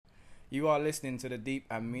You are listening to the Deep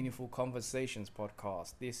and Meaningful Conversations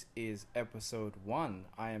podcast. This is episode 1.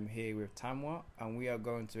 I am here with Tamwa, and we are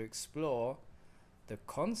going to explore the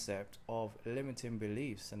concept of limiting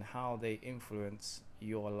beliefs and how they influence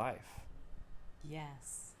your life.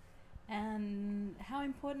 Yes. And how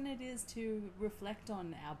important it is to reflect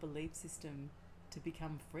on our belief system to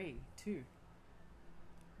become free, too.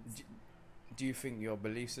 Do you think your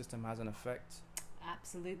belief system has an effect?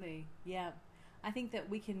 Absolutely. Yeah. I think that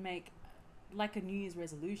we can make, like a New Year's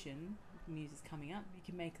resolution, New Year's is coming up, you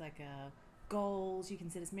can make like a goals, you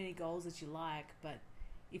can set as many goals as you like, but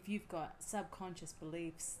if you've got subconscious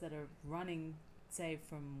beliefs that are running, say,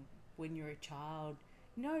 from when you're a child,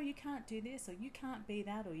 no, you can't do this, or you can't be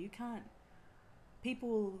that, or you can't,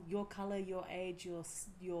 people your color, your age,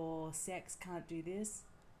 your sex can't do this,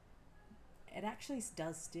 it actually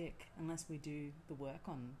does stick unless we do the work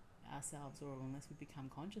on ourselves, or unless we become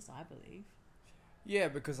conscious, I believe. Yeah,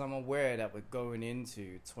 because I'm aware that we're going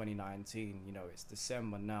into 2019. It's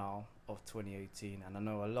December now of 2018, and I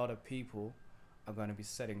know a lot of people are going to be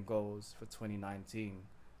setting goals for 2019.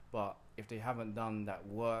 But if they haven't done that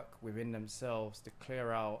work within themselves to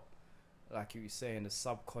clear out, like you were saying, the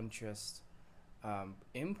subconscious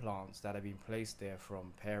implants that have been placed there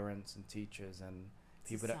from parents and teachers and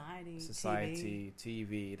people society,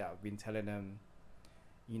 TV that have been telling them,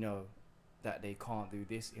 that they can't do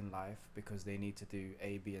this in life because they need to do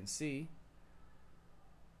A, B, and C,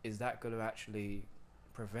 is that going to actually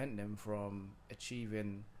prevent them from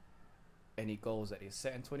achieving any goals that they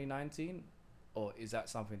set in 2019? Or is that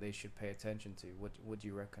something they should pay attention to? What do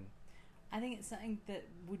you reckon? I think it's something that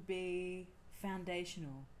would be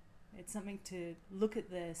foundational. It's something to look at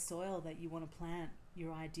the soil that you want to plant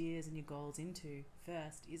your ideas and your goals into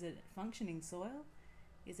first. Is it functioning soil?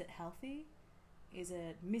 Is it healthy? Is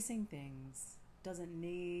it missing things? Does it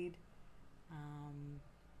need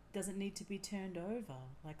to be turned over?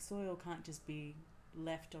 Like, soil can't just be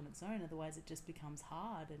left on its own, otherwise it just becomes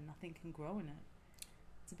hard and nothing can grow in it.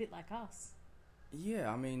 It's a bit like us.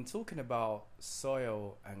 Yeah, I mean, talking about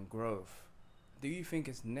soil and growth, do you think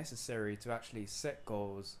it's necessary to actually set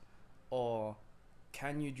goals, or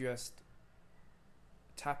can you just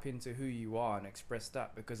tap into who you are and express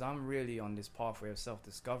that? Because I'm really on this pathway of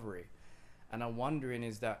self-discovery. And I'm wondering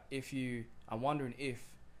is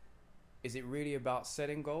it really about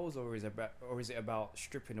setting goals, or is it about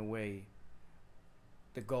stripping away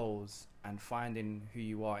the goals and finding who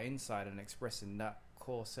you are inside and expressing that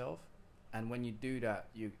core self? And when you do that,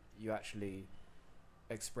 you actually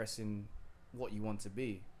expressing what you want to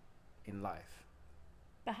be in life.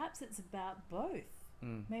 Perhaps it's about both.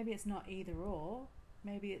 Maybe it's not either or.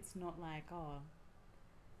 Maybe it's not like,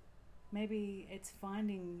 maybe it's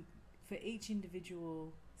finding, for each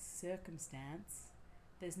individual circumstance,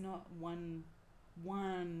 there's not one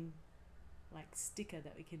like sticker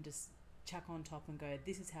that we can just chuck on top and go,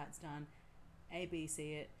 this is how it's done, A, B,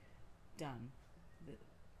 C it, done.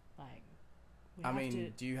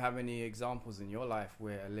 Do you have any examples in your life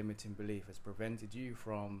where a limiting belief has prevented you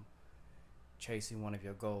from chasing one of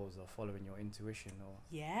your goals or following your intuition? Or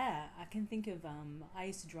yeah, I can think of I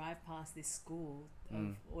used to drive past this school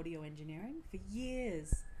of audio engineering for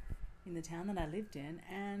years in the town that I lived in,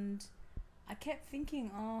 and I kept thinking,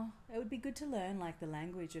 it would be good to learn like the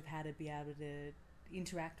language of how to be able to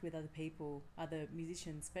interact with other people, other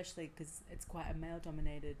musicians, especially because it's quite a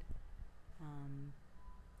male-dominated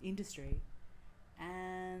industry.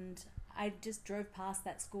 And I just drove past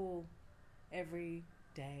that school every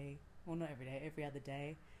day, well, not every day, every other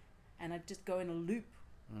day, and I'd just go in a loop,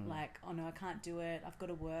 like, oh no, I can't do it, I've got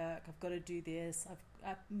to work, I've got to do this,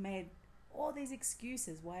 I've made all these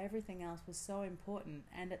excuses why everything else was so important,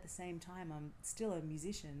 and at the same time I'm still a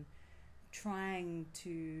musician trying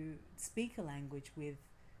to speak a language with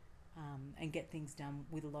and get things done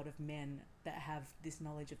with a lot of men that have this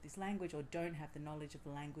knowledge of this language or don't have the knowledge of the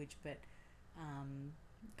language, but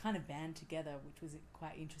kind of band together, which was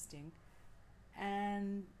quite interesting.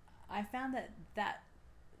 And I found that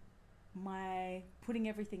my putting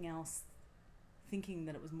everything else, thinking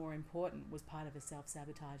that it was more important, was part of a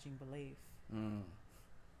self-sabotaging belief.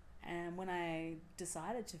 And when I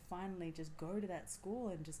decided to finally just go to that school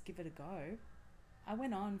and just give it a go, I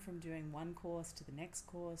went on from doing one course to the next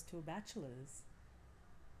course to a bachelor's.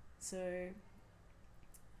 So,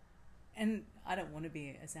 and I don't want to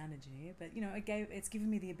be a sound engineer, but it's given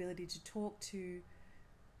me the ability to talk to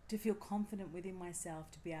feel confident within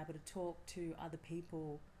myself, to be able to talk to other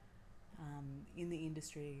people in the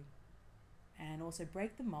industry, and also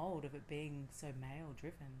break the mold of it being so male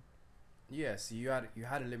driven. Yes, you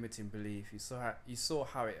had a limiting belief. You saw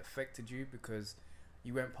how it affected you because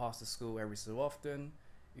you went past the school every so often.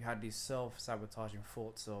 you had these self-sabotaging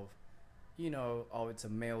thoughts of, you know, oh, it's a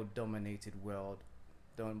male-dominated world,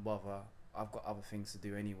 don't bother, I've got other things to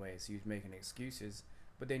do anyway. So you're making excuses,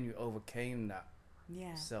 but then you overcame that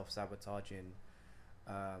Yeah. self-sabotaging,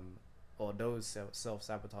 or those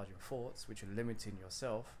self-sabotaging thoughts which are limiting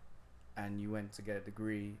yourself, and you went to get a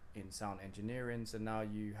degree in sound engineering, so now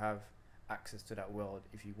you have access to that world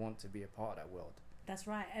if you want to be a part of that world. That's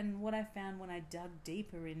right. And what I found when I dug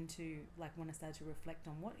deeper into, like, when I started to reflect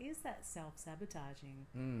on what is that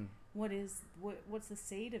self-sabotaging, what's the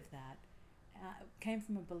seed of that, came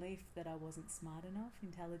from a belief that I wasn't smart enough,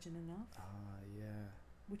 intelligent enough. Yeah.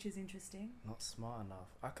 Which is interesting. Not smart enough.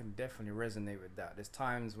 I can definitely resonate with that. There's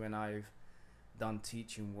times when I've done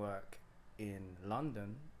teaching work in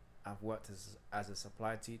London. I've worked as a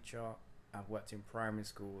supply teacher. I've worked in primary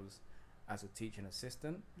schools as a teaching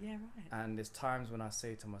assistant. Yeah, right. And there's times when I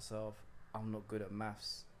say to myself, I'm not good at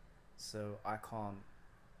maths, so I can't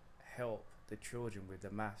help the children with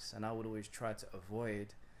the maths. And I would always try to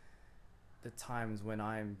avoid the times when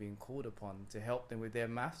I'm being called upon to help them with their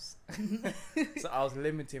maths. So I was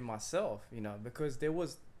limiting myself, you know, because there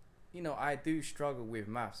was, you know, I do struggle with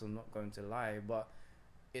maths, I'm not going to lie, but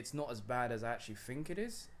it's not as bad as I actually think it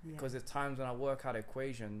is. Yeah. Because there's times when I work out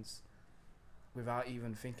equations without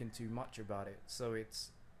even thinking too much about it. So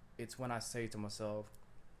it's when I say to myself,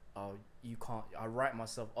 oh, you can't, I write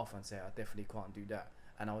myself off and say I definitely can't do that,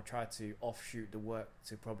 and I'll try to offshoot the work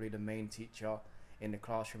to probably the main teacher in the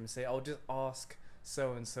classroom and say, I'll just ask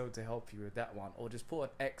so and so to help you with that one, or just put an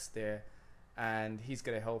X there and he's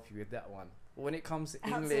going to help you with that one. But when it comes to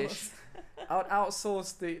English, I would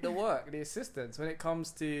outsource the work, the assistants. When it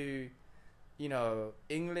comes to, you know,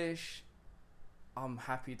 English, I'm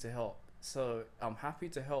happy to help. So I'm happy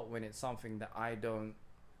to help when it's something that I don't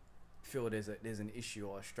feel there's an issue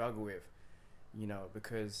or a struggle with, you know,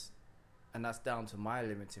 because, and that's down to my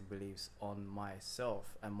limiting beliefs on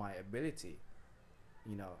myself and my ability,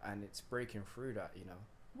 you know, and it's breaking through that, you know.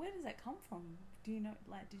 Where does that come from? Do you know,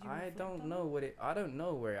 like, did you I reflect don't on know it? I don't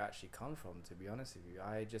know where it actually comes from, to be honest with you.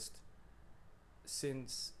 I just,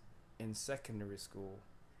 since in secondary school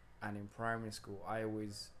and in primary school, I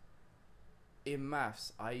always, in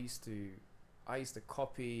maths, I used to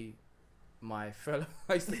copy my fellow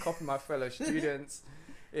students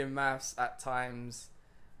in maths at times,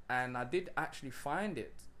 and I did actually find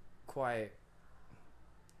it quite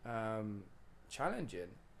challenging.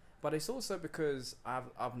 But it's also because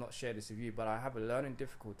I've not shared this with you, but I have a learning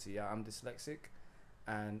difficulty. I'm dyslexic,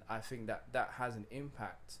 and I think that has an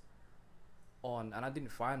impact on, and I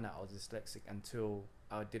didn't find that I was dyslexic until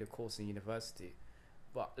I did a course in university.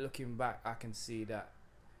 But looking back, I can see that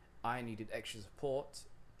I needed extra support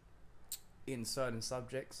in certain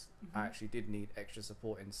subjects. Mm-hmm. I actually did need extra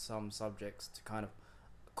support in some subjects to kind of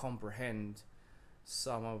comprehend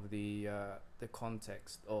some of the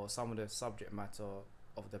context or some of the subject matter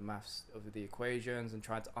of the maths, of the equations, and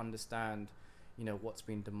trying to understand, you know, what's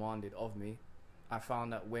been demanded of me. I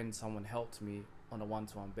found that when someone helped me on a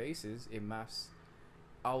one-to-one basis in maths,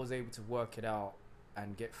 I was able to work it out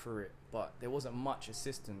and get through it. But there wasn't much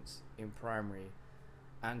assistance in primary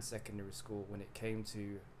and secondary school when it came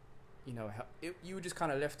to, you know, you were just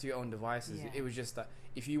kind of left to your own devices. Yeah. It was just that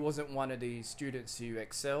if you wasn't one of the students who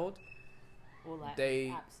excelled, Or like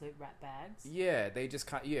they, absolute rat bags. yeah, they just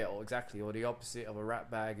can't, yeah, or exactly, or the opposite of a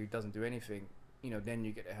rat bag who doesn't do anything, you know, then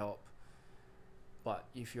you get the help. But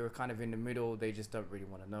if you're kind of in the middle, they just don't really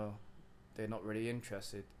want to know. They're not really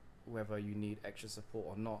interested whether you need extra support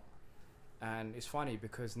or not. And it's funny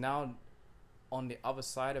because now on the other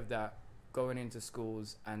side of that, going into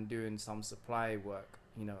schools and doing some supply work,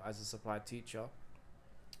 you know, as a supply teacher,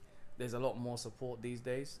 there's a lot more support these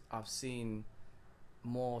days. I've seen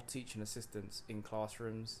more teaching assistants in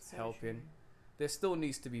classrooms So helping. true. There still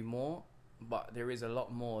needs to be more, but there is a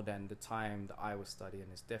lot more than the time that I was studying.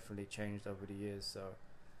 It's definitely changed over the years. So,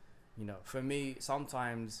 you know, for me,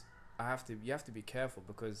 sometimes you have to be careful,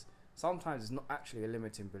 because sometimes it's not actually a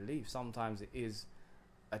limiting belief. Sometimes it is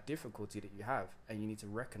a difficulty that you have, and you need to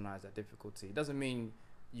recognize that difficulty. It doesn't mean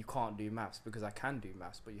you can't do maths, because I can do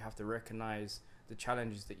maths, but you have to recognize the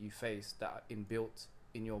challenges that you face that are inbuilt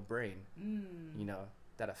in your brain, you know,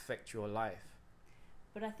 that affect your life.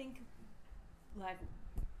 But I think, like,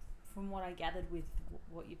 from what I gathered with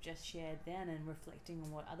what you've just shared then, and reflecting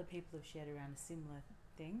on what other people have shared around a similar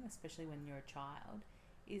thing, especially when you're a child,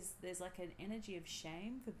 is there's like an energy of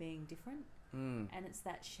shame for being different. And it's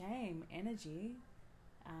that shame energy,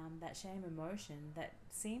 that shame emotion that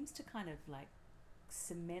seems to kind of like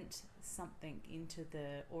cement something into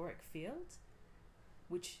the auric field,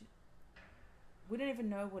 which we don't even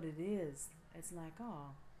know what it is. It's like,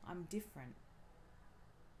 oh, I'm different.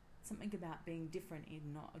 something about being different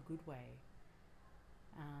in not a good way.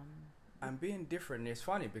 And being different is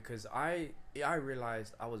funny because I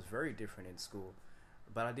realized I was very different in school,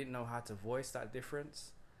 but I didn't know how to voice that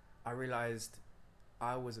difference. I realized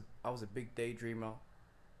I was a big daydreamer,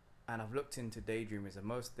 and I've looked into daydreamers, and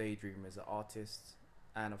most daydreamers are artists.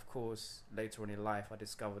 And of course, later on in life, I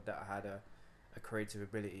discovered that I had a creative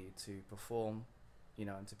ability to perform,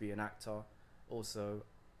 and to be an actor. Also,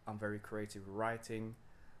 I'm very creative with writing.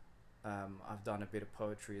 I've done a bit of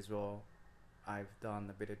poetry as well. I've done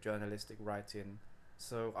a bit of journalistic writing.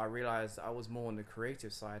 So I realized I was more on the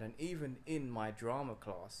creative side. And even in my drama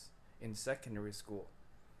class in secondary school,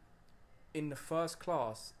 in the first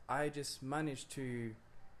class, I just managed to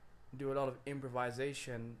do a lot of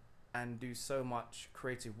improvisation and do so much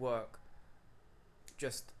creative work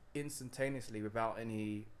just instantaneously without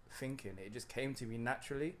any thinking. It just came to me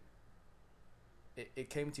naturally. It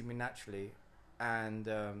came to me naturally, and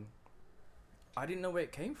I didn't know where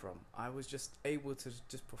it came from. I was just able to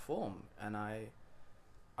just perform, and I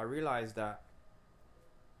realized that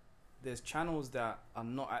there's channels that are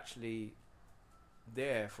not actually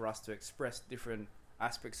there for us to express different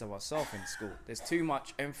aspects of ourselves in school. There's too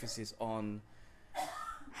much emphasis on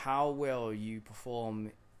how well you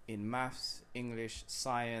perform in maths, English,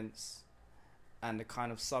 science, and the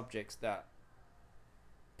kind of subjects that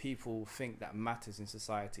people think that matters in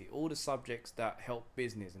society. All the subjects that help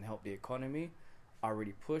business and help the economy are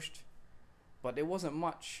really pushed, but there wasn't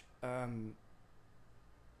much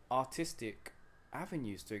artistic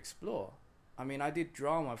avenues to explore. I mean, I did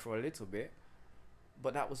drama for a little bit,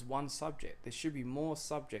 but that was one subject. There should be more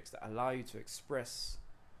subjects that allow you to express,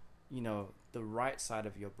 the right side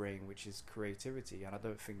of your brain, which is creativity, and I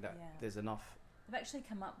don't think that there's enough. They've actually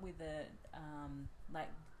come up with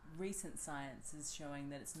recent science is showing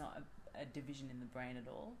that it's not a division in the brain at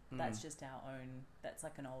all. That's just our own, that's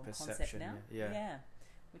like an old perception concept now. Yeah,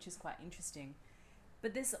 which is quite interesting.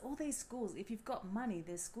 But there's all these schools, if you've got money,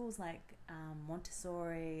 there's schools like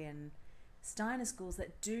Montessori and Steiner schools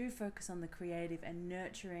that do focus on the creative and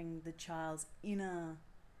nurturing the child's inner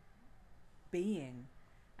being.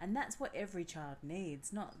 And that's what every child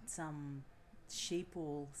needs, not some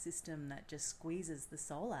sheeple system that just squeezes the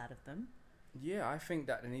soul out of them. Yeah, I think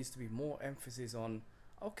that there needs to be more emphasis on,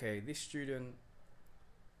 okay, this student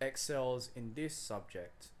excels in this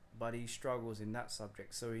subject, but he struggles in that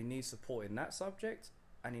subject. So he needs support in that subject,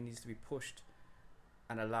 and he needs to be pushed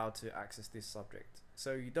and allowed to access this subject.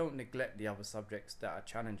 So you don't neglect the other subjects that are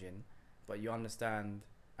challenging, but you understand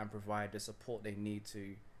and provide the support they need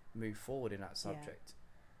to move forward in that subject.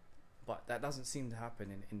 But that doesn't seem to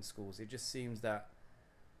happen in schools. It just seems that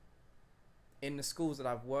in the schools that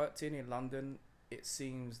I've worked in London, it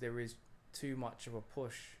seems there is too much of a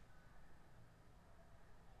push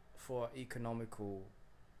for economical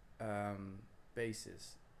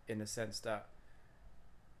basis, in the sense that,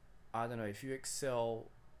 I don't know, if you excel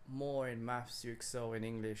more in maths, you excel in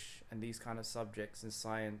English and these kind of subjects in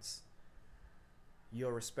science,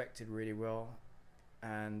 you're respected really well,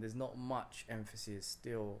 and there's not much emphasis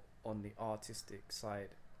still on the artistic side.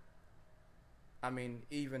 I mean,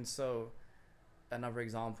 even so, another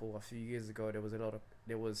example, a few years ago,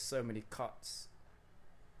 there was so many cuts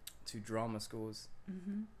to drama schools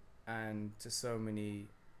and to so many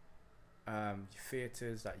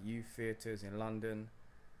theatres, like youth theatres in London,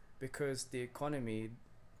 because the economy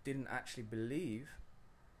didn't actually believe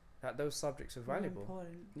that those subjects are valuable.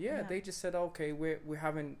 Yeah, they just said, okay, we're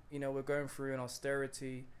having, we're going through an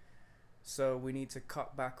austerity, so we need to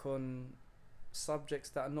cut back on subjects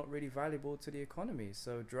that are not really valuable to the economy.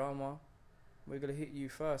 So drama, we're going to hit you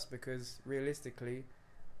first, because realistically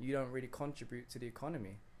you don't really contribute to the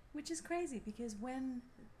economy. Which is crazy, because when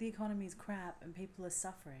the economy is crap and people are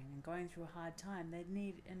suffering and going through a hard time, they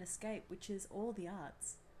need an escape, which is all the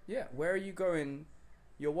arts. Yeah, where are you going?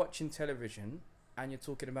 You're watching television and you're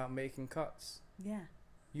talking about making cuts. Yeah.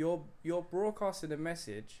 You're broadcasting a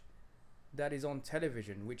message that is on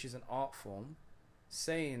television, which is an art form,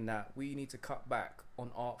 saying that we need to cut back on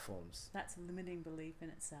art forms. That's a limiting belief in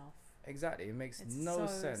itself. Exactly, it makes it's no so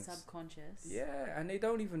sense. Subconscious. Yeah, and they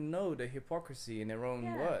don't even know the hypocrisy in their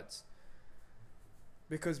own words.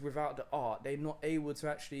 Because without the art, they're not able to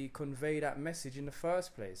actually convey that message in the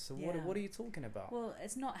first place. So what are you talking about? Well,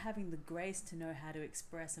 it's not having the grace to know how to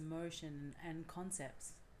express emotion and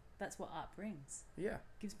concepts. That's what art brings. Yeah.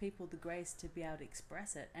 Gives people the grace to be able to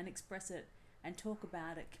express it and talk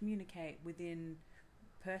about it, communicate within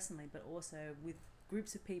personally, but also with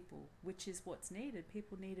groups of people, which is what's needed.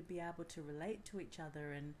 People need to be able to relate to each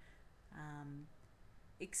other and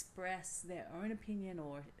express their own opinion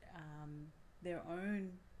or their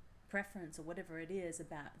own preference or whatever it is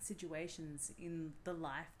about situations in the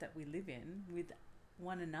life that we live in with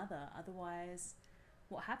one another. Otherwise,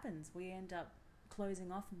 what happens? We end up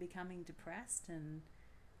closing off and becoming depressed and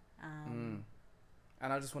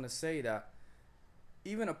And I just want to say that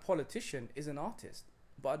even a politician is an artist,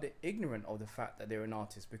 but they're ignorant of the fact that they're an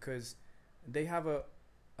artist because they have a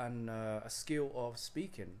skill of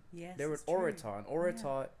speaking. yes, They're an it's true. orator. An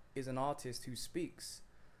orator is an artist who speaks.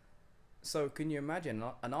 So can you imagine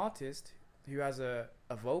an artist who has a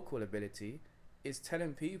vocal ability is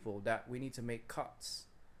telling people that we need to make cuts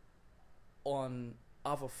on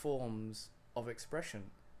other forms of expression,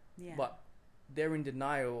 Yeah. but they're in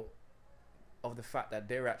denial of the fact that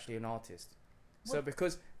they're actually an artist. So What-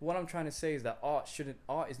 because what I'm trying to say is that art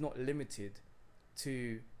is not limited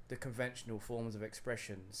to the conventional forms of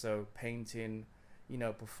expression. So painting,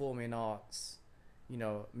 performing arts,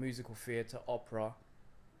 musical theatre, opera.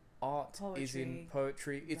 Art is in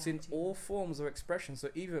poetry. It's in writing. all forms of expression. So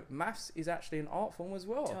even maths is actually an art form as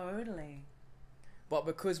well. Totally. But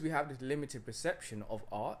because we have this limited perception of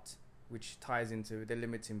art, which ties into the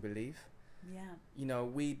limiting belief, Yeah.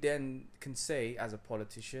 we then can say as a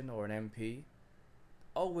politician or an MP,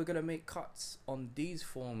 oh, we're going to make cuts on these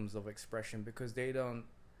forms of expression because they don't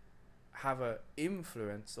have a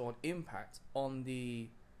influence or an impact on the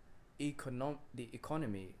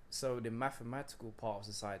economy, so the mathematical part of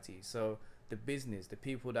society, so the business, the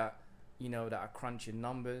people that that are crunching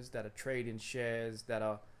numbers, that are trading shares, that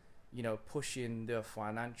are pushing the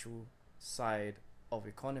financial side of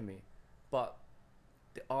economy. But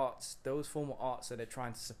the arts, those form of arts that they're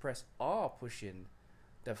trying to suppress, are pushing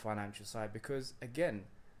the financial side because, again,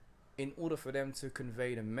 in order for them to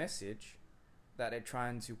convey the message that they're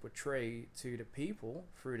trying to portray to the people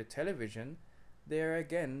through the television, they're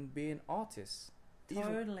again being artists.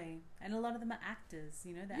 Totally. And a lot of them are actors,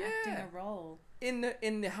 they're acting a role. In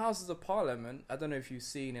the Houses of Parliament, I don't know if you've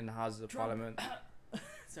seen in the Houses of Parliament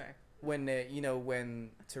Sorry. when they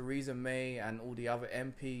when Theresa May and all the other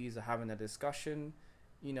MPs are having a discussion,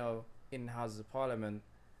 in the Houses of Parliament,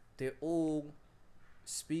 they're all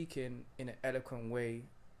speaking in an eloquent way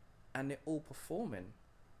and they're all performing.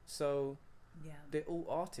 So Yeah. they're all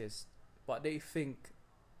artists, but they think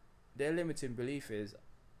their limiting belief is,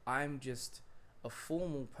 I'm just a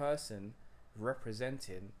formal person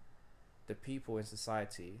representing the people in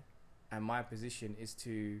society, and my position is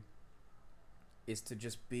to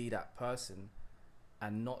just be that person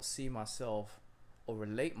and not see myself or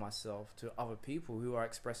relate myself to other people who are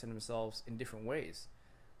expressing themselves in different ways.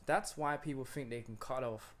 That's why people think they can cut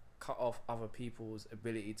off other people's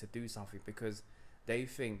ability to do something, because they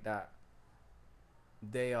think that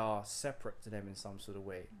they are separate to them in some sort of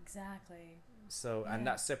way. Exactly. So, and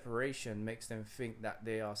that separation makes them think that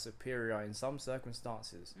they are superior in some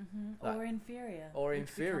circumstances. Mm-hmm. Like- Or inferior. or It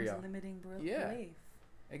inferior. becomes a limiting Yeah. belief.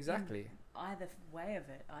 Exactly. Either way of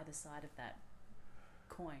it, either side of that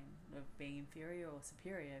coin of being inferior or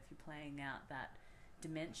superior, if you're playing out that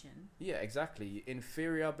dimension. Yeah, exactly.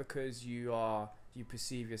 Inferior because you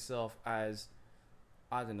perceive yourself as,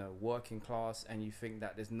 I don't know, working class, and you think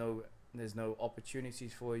that there's no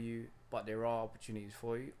opportunities for you, but there are opportunities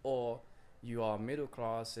for you. Or you are middle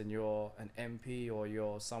class and you're an MP, or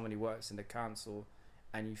you're someone who works in the council,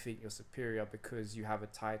 and you think you're superior because you have a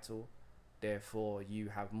title, therefore you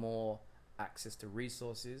have more access to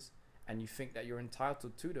resources, and you think that you're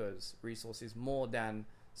entitled to those resources more than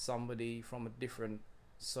somebody from a different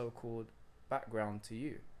so-called background to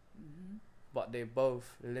you. Mm-hmm. But they're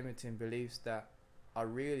both limiting beliefs that are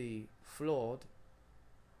really flawed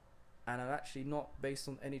and are actually not based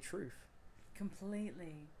on any truth.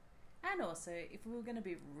 Completely. And also, if we were going to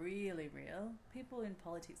be really real, people in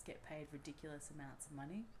politics get paid ridiculous amounts of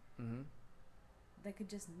money. Mm-hmm. They could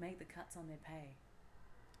just make the cuts on their pay.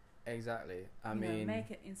 Exactly. I You know, mean,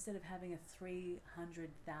 make it, instead of having a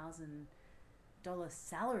 $300,000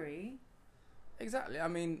 salary. exactly. I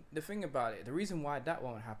mean, the thing about it, the reason why that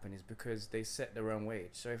won't happen is because they set their own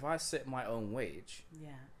wage. So if I set my own wage, Yeah.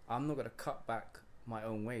 I'm not going to cut back my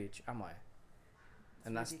own wage, am I?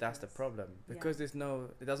 And that's the ridiculous. problem, because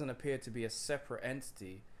it doesn't appear to be a separate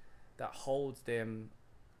entity that holds them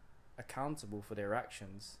accountable for their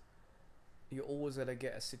actions. You're always going to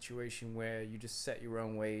get a situation where you just set your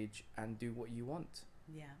own wage and do what you want,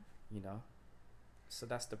 Yeah. So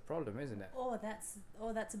that's the problem, isn't it? Or that's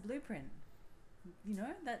a blueprint.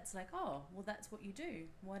 That's like, oh, well, that's what you do.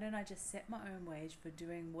 Why don't I just set my own wage for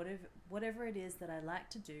doing whatever it is that I like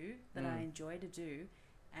to do, that I enjoy to do,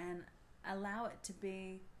 and allow it to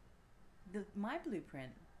be my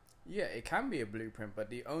blueprint. Yeah, it can be a blueprint, but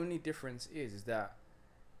the only difference is that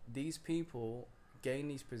these people gain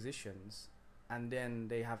these positions and then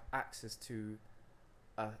they have access to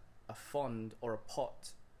a, a fund or a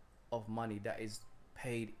pot of money that is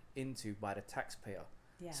paid into by the taxpayer.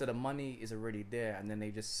 Yeah. So the money is already there, and then they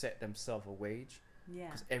just set themselves a wage, Yeah.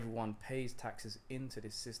 because everyone pays taxes into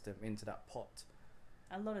this system, into that pot.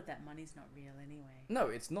 A lot of that money's not real anyway. No,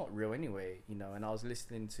 it's not real anyway, you know. And I was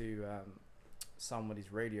listening to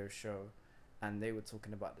somebody's radio show, and they were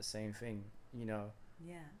talking about the same thing, you know,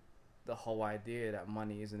 Yeah. the whole idea that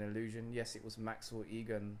money is an illusion. Yes, it was Maxwell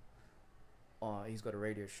Egan. He's got a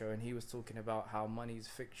radio show, and he was talking about how money is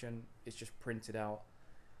fiction. It's just printed out,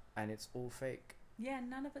 and it's all fake. Yeah,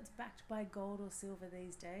 none of it's backed by gold or silver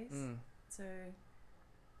these days. So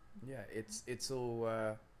Yeah, it's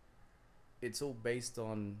all based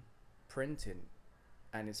on printing,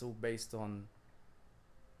 and it's all based on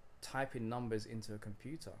typing numbers into a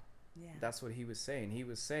computer. yeah. That's what he was saying. He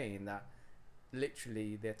was saying that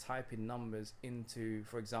literally they're typing numbers into,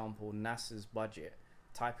 for example, NASA's budget,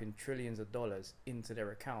 typing trillions of dollars into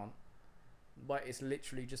their account, but it's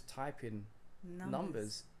literally just typing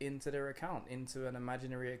numbers into their account, into an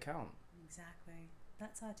imaginary account. Exactly.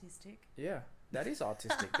 That's artistic. Yeah, that is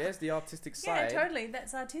artistic. There's the artistic Yeah, side. totally.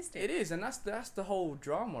 That's artistic. It is, and that's the whole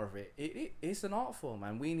drama of it. It's an art form,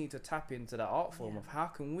 and we need to tap into that art form Yeah. of how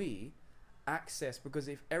can we access, because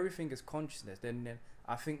if everything is consciousness, then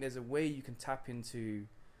I think there's a way you can tap into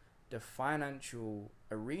the financial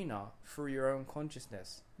arena through your own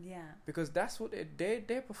consciousness, Yeah. because that's what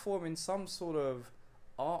they're performing, some sort of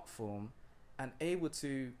art form, and able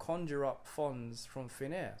to conjure up funds from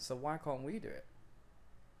thin air. So why can't we do it?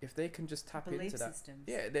 If they can just tap Belief into that, systems.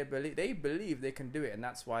 yeah, they believe they can do it, and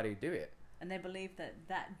that's why they do it. And they believe that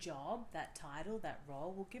that job, that title, that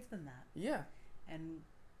role will give them that. Yeah, And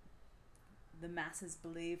the masses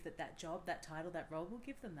believe that that job, that title, that role will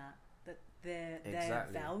give them that. That their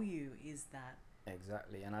Exactly. value is that.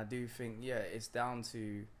 exactly. And I do think, yeah, it's down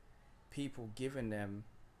to people giving them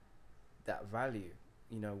that value.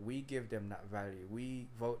 You know, we give them that value. We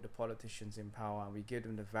vote the politicians in power, and we give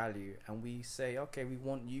them the value, and we say, okay, we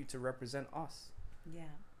want you to represent us. Yeah.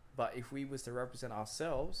 But if we was to represent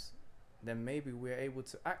ourselves, then maybe we're able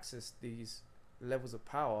to access these levels of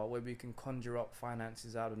power where we can conjure up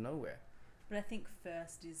finances out of nowhere. But I think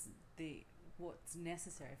first is what's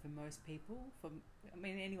necessary for most people,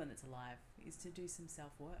 anyone that's alive, is to do some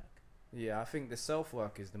self-work. Yeah, I think the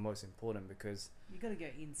self-work is the most important, because You got to go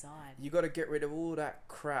inside. you got to get rid of all that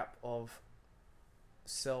crap of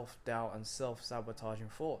self-doubt and self-sabotaging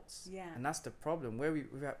thoughts. Yeah. And that's the problem, where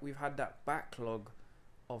we've had that backlog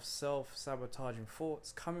of self-sabotaging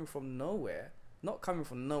thoughts coming from nowhere. Not coming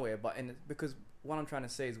from nowhere, but because what I'm trying to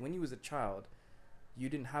say is, when you was a child, you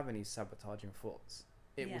didn't have any sabotaging thoughts.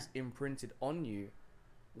 It Yeah. was imprinted on you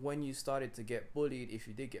when you started to get bullied, if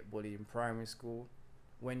you did get bullied in primary school,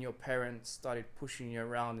 when your parents started pushing you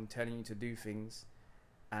around and telling you to do things,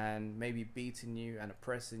 and maybe beating you and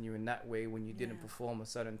oppressing you in that way when you didn't Yeah. perform a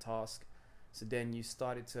certain task. So then you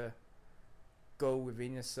started to go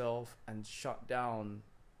within yourself and shut down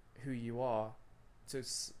who you are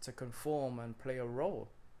to conform and play a role,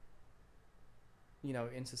 you know,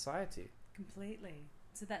 in society. Completely.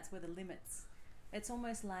 So that's where the limits. It's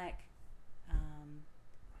almost like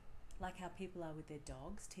how people are with their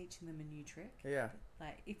dogs, teaching them a new trick. Yeah.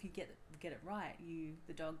 Like if you get it right,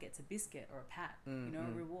 the dog gets a biscuit or a pat,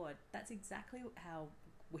 a reward. That's exactly how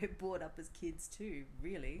we're brought up as kids too.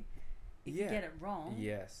 Really, if you get it wrong,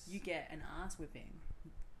 yes, you get an ass whipping,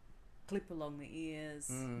 clip along the ears.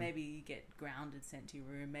 Maybe you get grounded, sent to your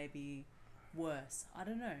room. Maybe worse. I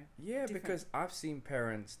don't know. Yeah, Different. because I've seen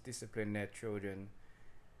parents discipline their children,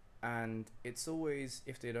 and it's always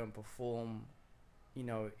if they don't perform, you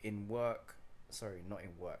know, if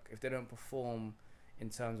they don't perform in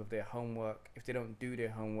terms of their homework, if they don't do their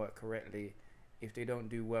homework correctly, if they don't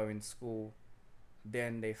do well in school,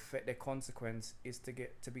 then their consequence is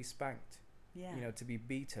to be spanked, Yeah. you know, to be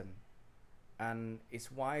beaten. And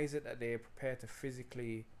it's why is it that they're prepared to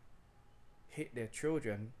physically hit their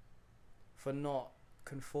children for not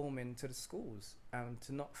conforming to the schools, and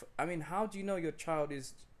to not how do you know your child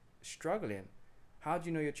is struggling? How do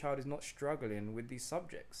you know your child is not struggling with these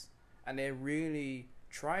subjects, and they're really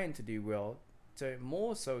trying to do well,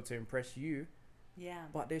 more so to impress you, Yeah.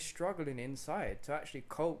 but they're struggling inside to actually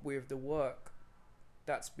cope with the work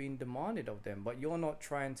that's been demanded of them, but you're not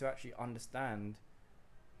trying to actually understand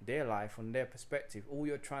their life from their perspective. All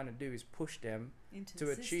you're trying to do is push them Into to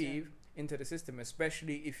the achieve system. into the system,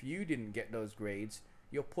 especially if you didn't get those grades.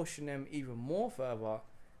 You're pushing them even more further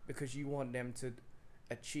because you want them to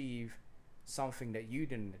achieve something that you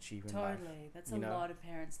didn't achieve in life. Totally. That's you a know? lot of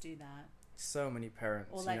parents do that. So many parents,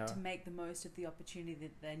 or you like know. to make the most of the opportunity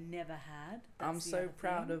that they never had. I'm That's the so other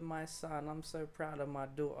proud thing. of my son. I'm so proud of my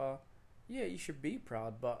daughter. Yeah, you should be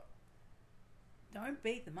proud, but Don't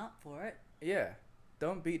beat them up for it. yeah,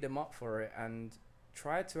 don't beat them up for it, and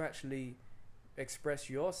try to actually express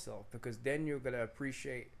yourself, because then you're gonna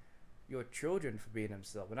appreciate your children for being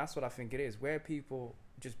themselves. And that's what I think it is, where people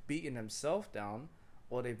just beating themselves down,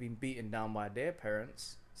 or they've been beaten down by their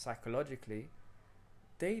parents psychologically,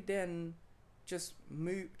 they then just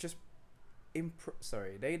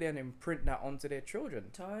they then imprint that onto their children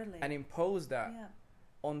Totally. and impose that Yeah.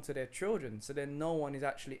 onto their children, so then no one is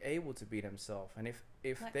actually able to be themselves. And if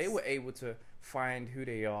Like they were able to find who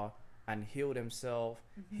they are and heal themselves,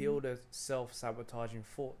 Mhm. heal the self-sabotaging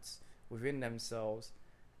thoughts within themselves,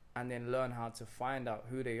 and then learn how to find out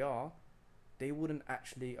who they are, they wouldn't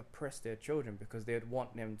actually oppress their children, because they'd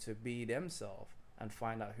want them to be themselves and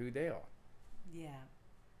find out who they are. Yeah.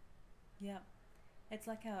 Yeah. It's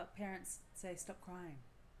like our parents say, stop crying.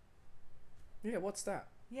 Yeah, what's that?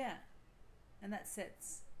 Yeah. And that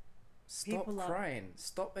sets, Stop People are- crying.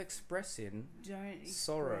 Stop expressing. don't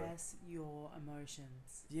Sorrow. express your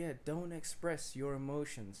emotions. Yeah, don't express your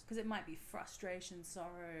emotions. Because it might be frustration,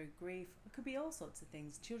 sorrow, grief. It could be all sorts of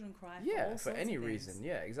things. Children cry for Yeah, all for sorts any of reason. things.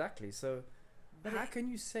 Yeah, exactly. So But how can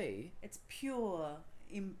you say? it's pure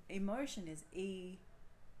emotion is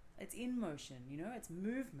it's in motion, you know, it's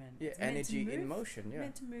movement. Yeah, It's meant to energy in move- motion. Yeah.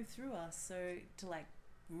 meant to move through us. So to like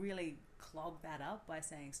really clog that up by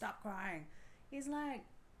saying stop crying is like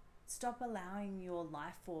stop allowing your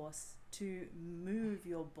life force to move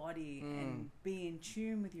your body and be in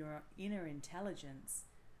tune with your inner intelligence.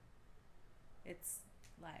 It's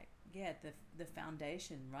like, yeah, the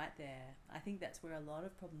foundation right there. I think that's where a lot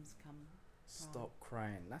of problems come. Stop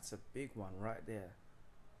crying. That's a big one right there.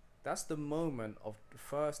 That's the moment of the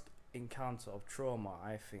first encounter of trauma,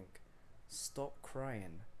 I think. Stop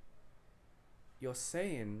crying. You're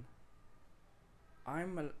saying,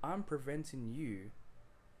 I'm preventing you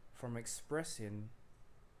from expressing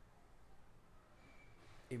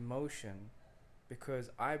emotion, because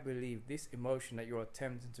I believe this emotion that you're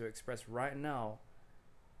attempting to express right now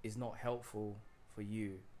is not helpful for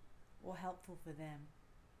you. Or helpful for them.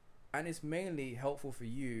 And it's mainly helpful for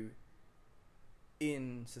you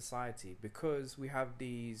in society, because we have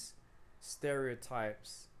these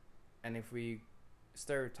stereotypes, and if we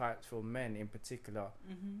stereotypes for men in particular,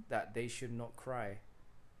 that they should not cry,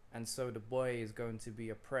 and so the boy is going to be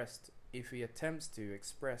oppressed if he attempts to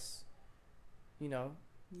express, you know,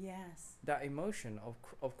 Yes. that emotion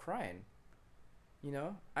of crying, you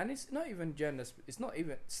know. And it's not even gender,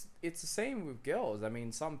 it's the same with girls. I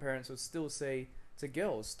mean, some parents would still say to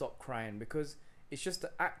girls, stop crying, because it's just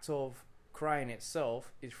the act of crying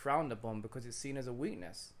itself is frowned upon, because it's seen as a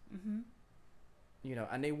weakness, you know.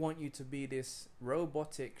 And they want you to be this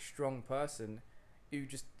robotic strong person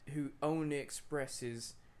who only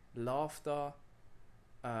expresses laughter,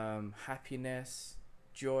 happiness,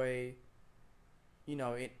 joy, you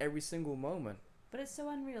know, in every single moment. But it's so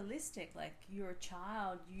unrealistic. Like, you're a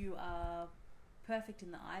child, you are perfect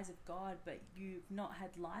in the eyes of God, but you've not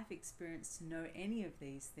had life experience to know any of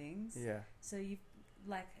these things. Yeah. So you,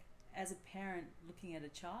 like, as a parent looking at a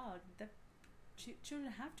child,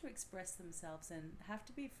 children have to express themselves and have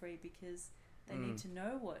to be free, because they need to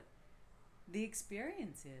know what the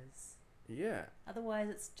experience is. Yeah.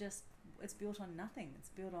 Otherwise, it's built on nothing. It's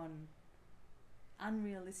built on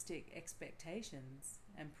unrealistic expectations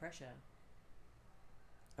and pressure.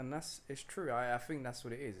 And it's true. I think that's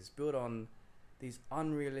what it is. It's built on these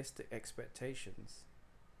unrealistic expectations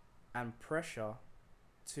and pressure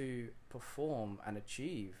to perform and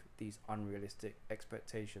achieve these unrealistic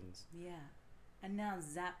expectations. Yeah. And now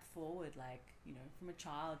zap forward, like, you know, from a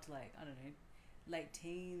child to, like, I don't know, late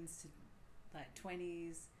teens to like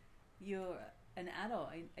 20s, you're an adult,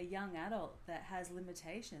 a young adult that has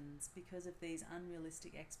limitations because of these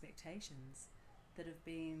unrealistic expectations that have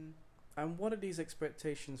been... And what are these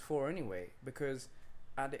expectations for anyway? Because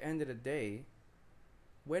at the end of the day,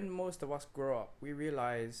 when most of us grow up, we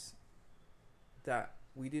realize that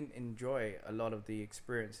we didn't enjoy a lot of the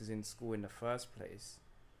experiences in school in the first place.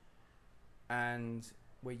 And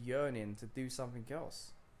we're yearning to do something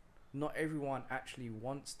else. Not everyone actually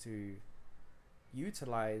wants to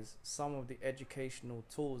utilize some of the educational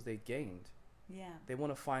tools they gained. Yeah. They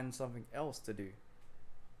want to find something else to do.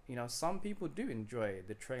 You know, some people do enjoy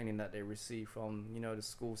the training that they receive from, you know, the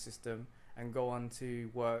school system, and go on to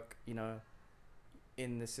work, you know,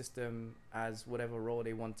 in the system as whatever role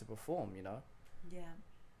they want to perform, you know. Yeah.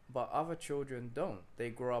 But other children don't. They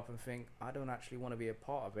grow up and think, I don't actually want to be a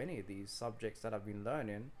part of any of these subjects that I've been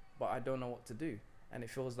learning, but I don't know what to do. and it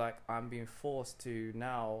feels like I'm being forced to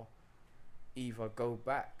now either go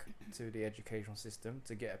back to the educational system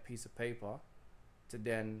to get a piece of paper to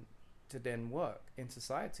then work in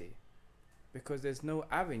society, because there's no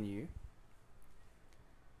avenue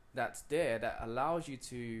that's there that allows you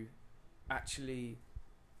to actually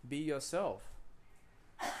be yourself.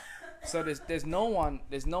 So there's no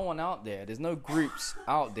one out there, there's no groups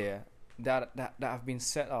out there that have been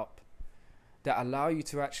set up that allow you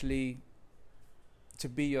to actually to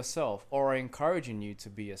be yourself or are encouraging you to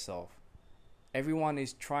be yourself. Everyone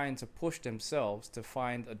is trying to push themselves to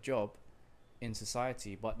find a job in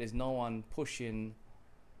society, but there's no one supporting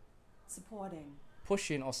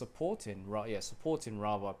or supporting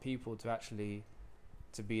rather people to actually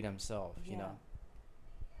to be themselves, you know.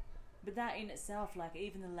 But that in itself, like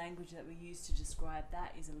even the language that we use to describe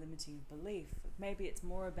that is a limiting belief. Maybe it's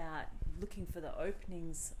more about looking for the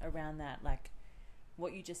openings around that, like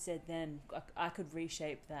what you just said then. I could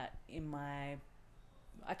reshape that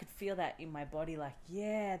I could feel that in my body, like,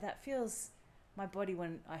 yeah, that feels my body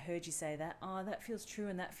when I heard you say that. Oh, that feels true,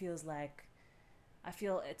 and that feels like I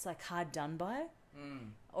feel it's like hard done by.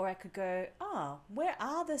 Or I could go, where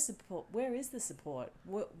are the support? Where is the support?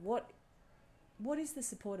 What is the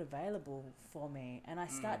support available for me? And I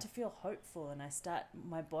start to feel hopeful, and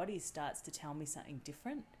my body starts to tell me something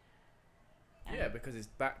different. Yeah, because it's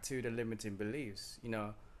back to the limiting beliefs, you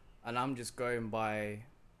know, and I'm just going by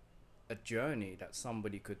a journey that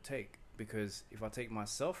somebody could take. Because if I take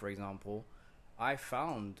myself, for example, I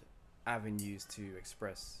found avenues to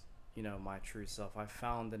express, you know, my true self. I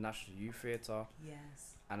found the National Youth Theatre.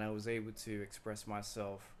 Yes. And I was able to express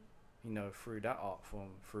myself, you know, through that art form,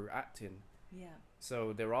 through acting. Yeah.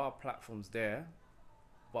 So there are platforms there,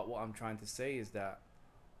 but what I'm trying to say is that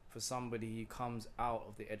for somebody who comes out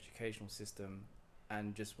of the educational system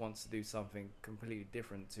and just wants to do something completely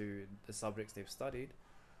different to the subjects they've studied,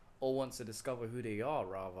 or wants to discover who they are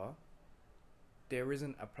rather, there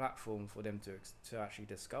isn't a platform for them to actually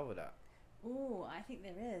discover that. Oh, I think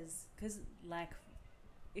there is, because like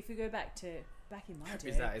if we go back in my day,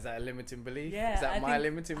 is that a limiting belief? Yeah, is that my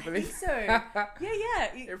limiting belief? I think so.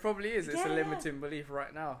 yeah. It probably is. It's a limiting belief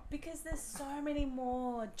right now. Because there's so many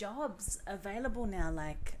more jobs available now,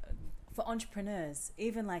 like for entrepreneurs,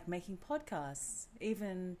 even like making podcasts,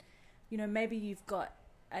 even, you know, maybe you've got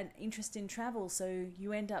an interest in travel, so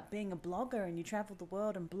you end up being a blogger and you travel the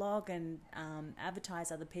world and blog and advertise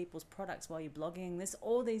other people's products while you're blogging. There's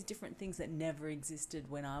all these different things that never existed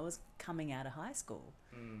when I was coming out of high school.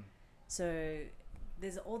 So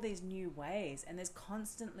there's all these new ways, and there's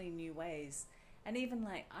constantly new ways. And even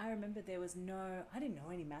like, I remember I didn't know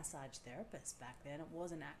any massage therapists back then. It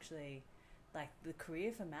wasn't actually like the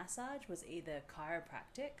career for massage was either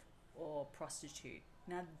chiropractic or prostitute.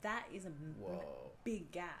 Now that is a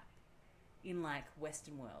big gap in like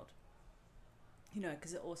Western world, you know,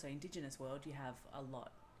 because also Indigenous world you have a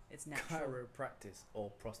lot. It's natural. Chiropractic or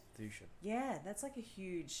prostitution. Yeah, that's like a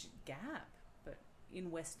huge gap. But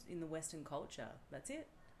in the Western culture, that's it.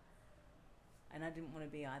 And I didn't want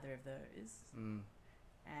to be either of those.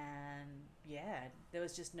 And yeah, there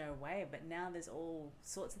was just no way. But now there's all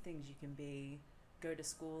sorts of things you can be. Go to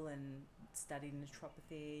school and study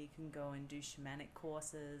naturopathy. You can go and do shamanic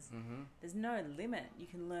courses. There's no limit. You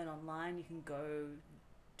can learn online. You can go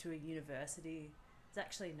to a university. There's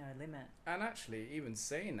actually no limit. And actually, even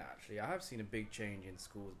saying that, I have seen a big change in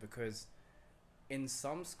schools, because in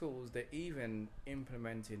some schools they're even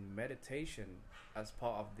implementing meditation as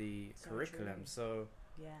part of the curriculum. True. So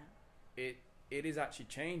yeah, it is actually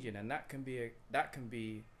changing, and that can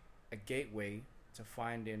be a gateway to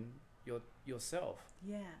finding yourself.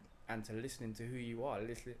 Yeah. And to listening to who you are,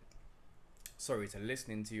 to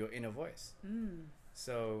listening to your inner voice.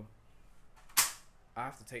 So I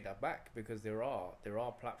have to take that back, because there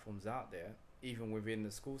are platforms out there, even within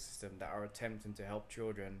the school system, that are attempting to help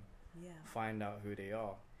children find out who they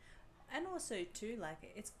are. And also too,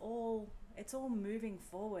 like it's all moving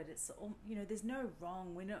forward. It's all, you know, there's no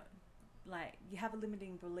wrong. We're not like, you have a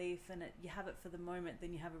limiting belief and you have it for the moment,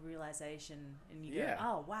 then you have a realization and you go,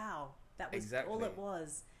 oh wow, that was all it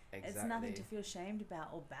was. Exactly. It's nothing to feel shamed about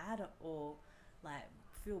or bad or like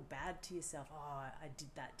feel bad to yourself. Oh, I did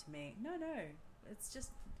that to me. No. It's just,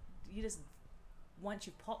 once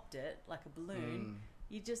you've popped it like a balloon,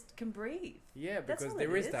 you just can breathe. Yeah, because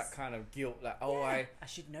there is that kind of guilt, like, I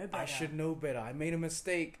should know better. I made a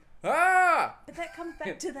mistake. But that comes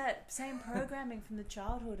back to that same programming from the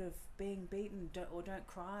childhood of being beaten don't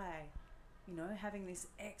cry. You know, having this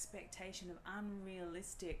expectation of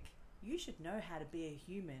unrealistic, you should know how to be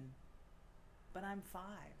a human, but I'm 5.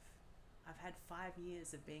 I've had 5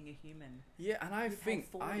 years of being a human. Yeah, and I You've had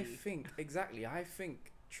 40. think exactly. I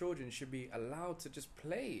think children should be allowed to just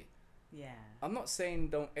play. Yeah. I'm not saying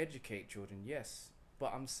don't educate children, yes,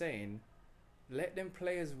 but I'm saying let them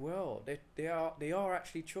play as well. They are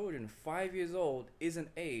actually children. 5 years old is an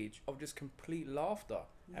age of just complete laughter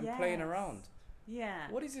and playing Yes. around. Yeah.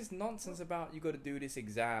 What is this nonsense about you got to do this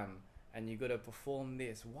exam and you got to perform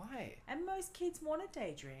this? Why? And most kids want to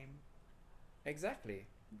daydream. Exactly.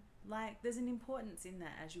 Like, there's an importance in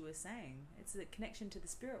that, as you were saying. It's a connection to the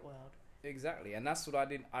spirit world. Exactly. And that's what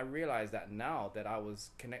I realized that now that I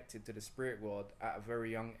was connected to the spirit world at a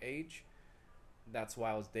very young age. That's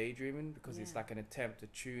why I was daydreaming, because it's Yeah. like an attempt to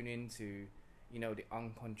tune into, the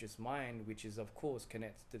unconscious mind, which is of course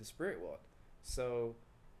connected to the spirit world. So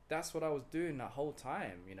that's what I was doing that whole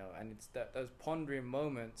time, and it's those pondering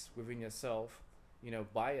moments within yourself,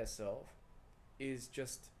 by yourself, is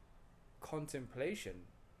just contemplation,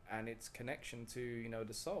 and its connection to,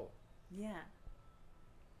 the soul, Yeah.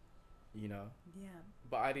 Yeah.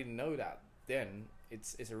 but I didn't know that then.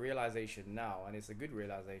 It's a realization now, and it's a good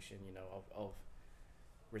realization, of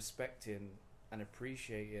respecting and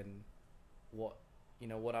appreciating what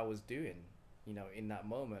I was doing, in that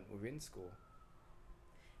moment within school.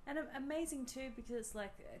 And amazing too, because it's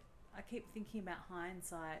like, I keep thinking about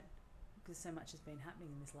hindsight, because so much has been happening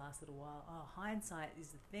in this last little while. Oh, hindsight is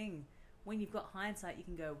the thing. When you've got hindsight, you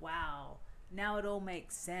can go, wow, now it all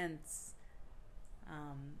makes sense.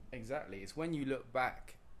 Exactly. It's when you look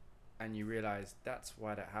back and you realize that's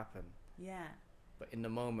why that happened. Yeah. But in the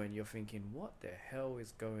moment, you're thinking, what the hell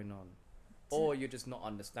is going on? Or you're just not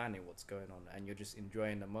understanding what's going on, and you're just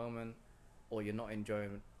enjoying the moment, or you're not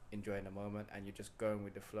enjoying the moment, and you're just going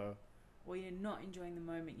with the flow. Or you're not enjoying the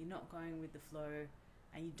moment, you're not going with the flow,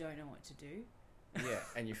 and you don't know what to do. Yeah,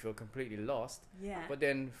 and you feel completely lost. Yeah. But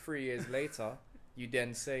then 3 years later, you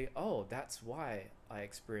then say, oh, that's why I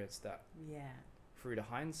experienced that, Yeah. through the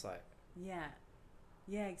hindsight. Yeah.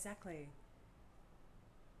 Yeah, exactly.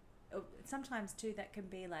 Sometimes too, that can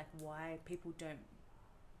be like why people don't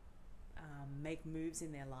make moves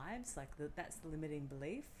in their lives. Like that's the limiting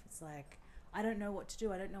belief. It's like, I don't know what to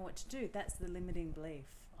do. I don't know what to do. That's the limiting belief.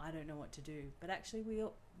 I don't know what to do. But actually,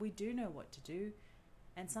 we do know what to do,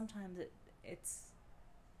 and sometimes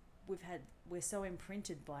we're so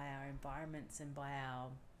imprinted by our environments and by our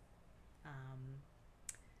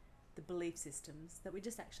the belief systems that we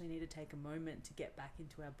just actually need to take a moment to get back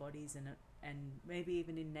into our bodies and maybe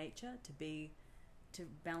even in nature to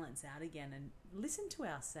balance out again and listen to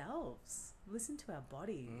ourselves, listen to our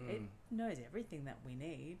body. It knows everything that we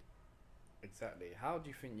need. Exactly. How do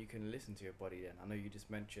you think you can listen to your body then? I know you just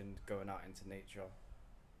mentioned going out into nature,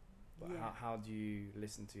 but Yeah. how do you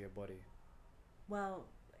listen to your body? Well,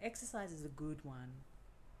 exercise is a good one.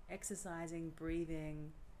 Exercising,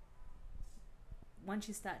 breathing. Once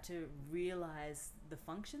you start to realize the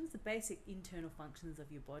functions, the basic internal functions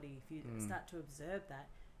of your body, if you start to observe that,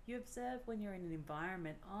 you observe when you're in an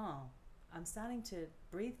environment, oh, I'm starting to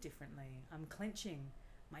breathe differently. I'm clenching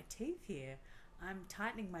my teeth here. I'm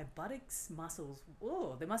tightening my buttocks muscles.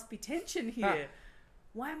 Oh, there must be tension here.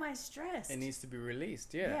 Why am I stressed? It needs to be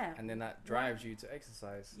released, yeah. And then that drives you to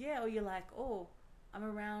exercise. Yeah, or you're like, oh, I'm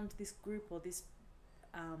around this group or this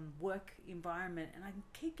work environment and I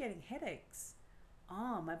keep getting headaches.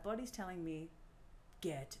 Oh, my body's telling me,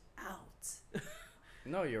 get out.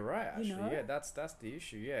 No, you're right, actually. You know? Yeah, that's the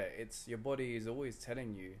issue. Yeah, it's your body is always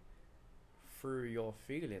telling you through your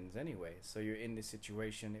feelings anyway. So you're in this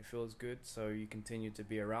situation, it feels good, so you continue to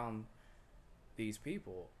be around these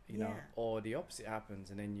people, you know, or the opposite happens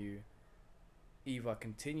and then you either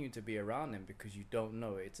continue to be around them because you don't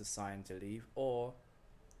know it's a sign to leave, or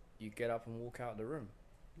you get up and walk out the room.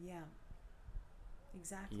 Yeah,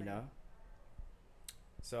 exactly. You know?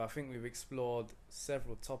 So I think we've explored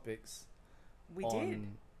several topics We on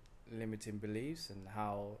did. limiting beliefs and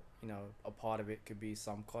how, you know, a part of it could be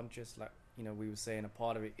subconscious, like, you know, we were saying a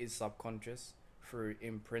part of it is subconscious through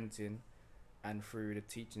imprinting and through the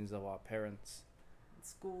teachings of our parents,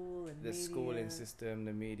 School and the media. schooling system,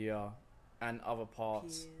 the media, and other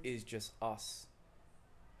parts Peers. is just us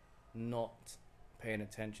not paying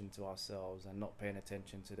attention to ourselves and not paying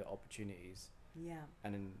attention to the opportunities, Yeah.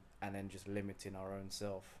 and then just limiting our own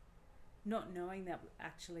self. Not knowing that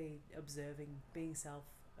actually observing, being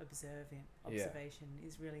self-observant, observation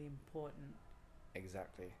is really important.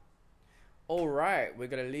 Exactly. All right, we're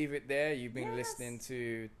gonna leave it there. You've been Yes. listening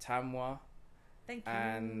to Tamwa, Thank you.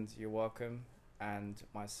 and you're welcome, and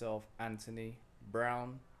myself, Anthony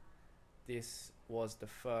Brown. This was the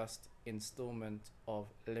first installment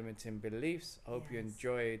of Limiting Beliefs. Hope you Yes.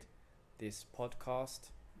 enjoyed this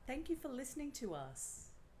podcast. Thank you for listening to us.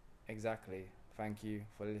 Exactly. Thank you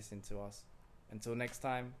for listening to us. Until next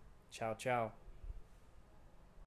time, ciao ciao.